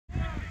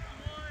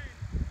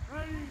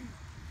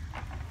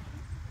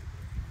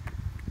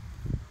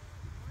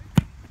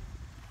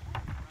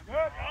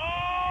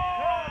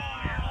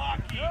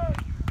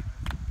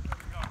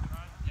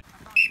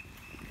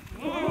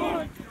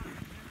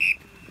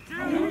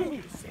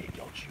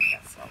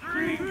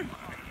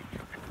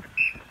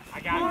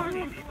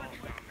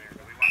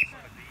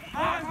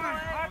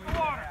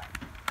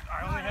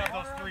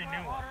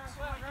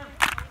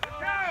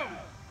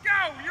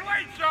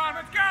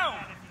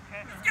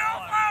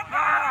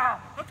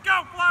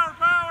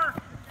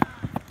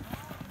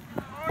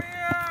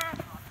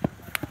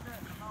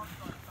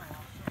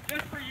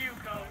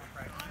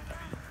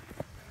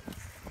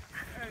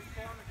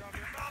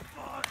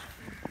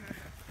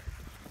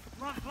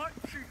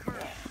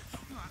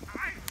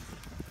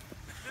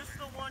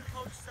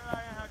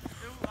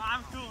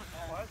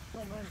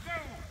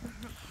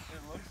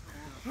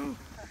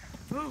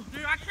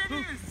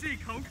didn't see,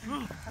 coach. You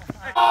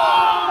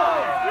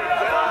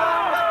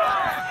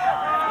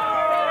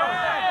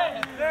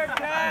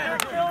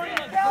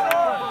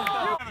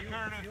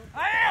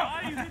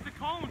hit the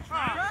cone.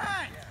 Try.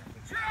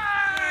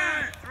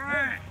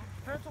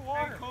 Turn to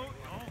water. Hey, coach.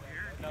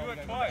 Do it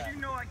twice. You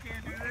know I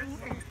can't do this.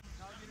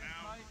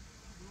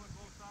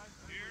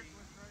 Here.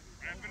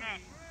 Wrapping up.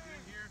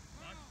 Here.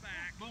 Bust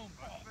back. Boom.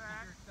 Bust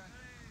back.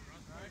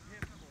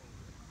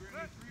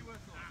 Right. 3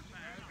 whistles.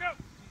 Let's go.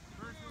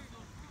 First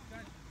whistle.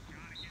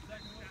 Extension.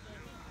 Second whistle.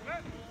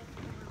 Let's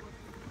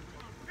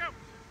go. All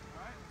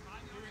right.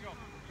 Here we go.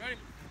 Ready?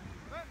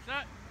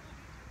 Set.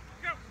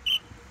 Go.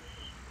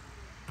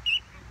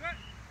 Set.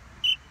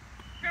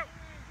 Go.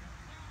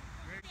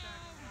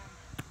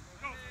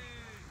 Go.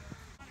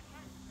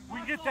 We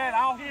get that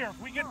out here.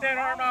 If we get that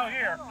arm out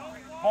here,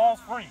 ball's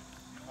free.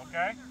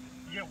 Okay?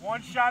 You get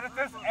one shot at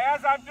this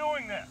as I'm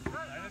doing this.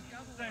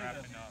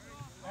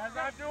 As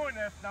I'm doing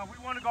this, now we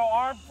want to go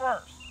arm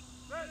first.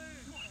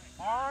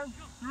 Arm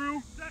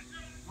through,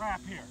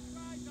 wrap here.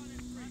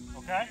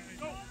 Okay?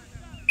 Good.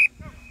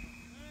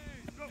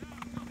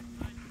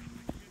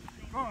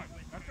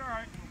 That's all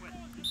right.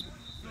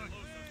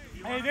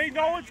 Hey, they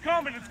know it's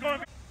coming. It's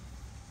going to be.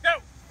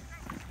 Go!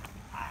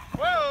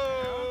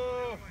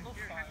 Whoa!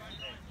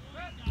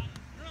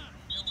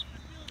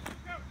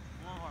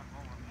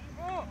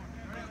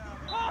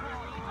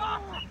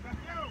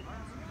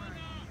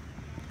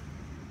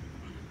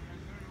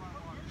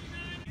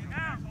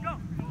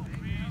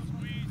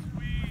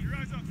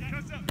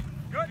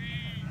 Good.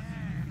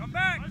 Come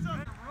back.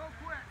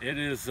 It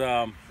is.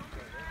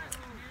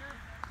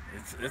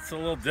 It's a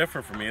little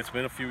different for me. It's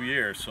been a few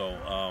years,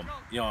 so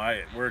you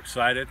know, we're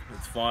excited.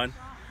 It's fun.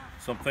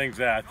 Some things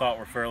that I thought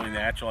were fairly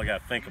natural, I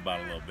got to think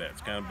about a little bit.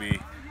 It's going to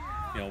be,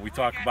 you know, we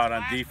talk about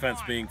on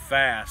defense being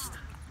fast.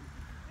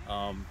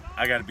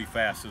 I got to be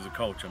fast as a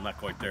coach. I'm not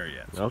quite there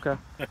yet. So. Okay.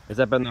 Has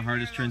that been the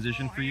hardest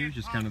transition for you?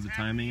 Just kind of the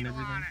timing and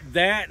everything?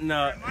 That and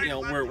you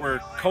know, we're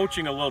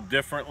coaching a little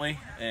differently,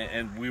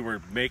 and we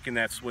were making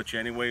that switch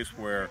anyways,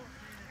 where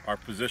our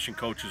position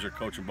coaches are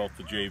coaching both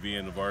the JV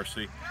and the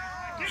varsity.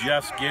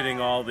 Just getting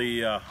all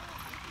the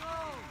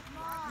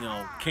you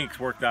know, kinks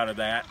worked out of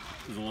that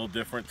is a little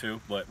different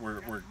too, but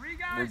we're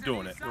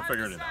doing it. We're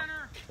figuring it out.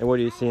 And what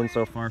are you seeing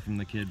so far from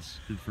the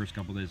kids through the first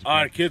couple of days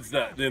of the kids,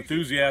 the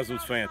enthusiasm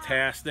is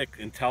fantastic.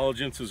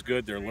 Intelligence is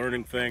good. They're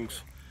learning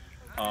things.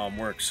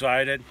 We're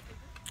excited.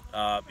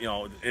 You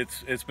know,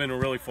 it's been a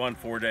really fun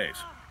 4 days.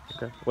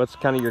 Okay. What's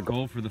kind of your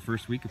goal for the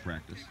first week of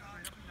practice?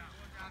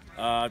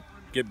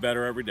 Get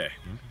better every day.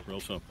 Real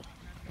simple.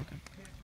 Okay.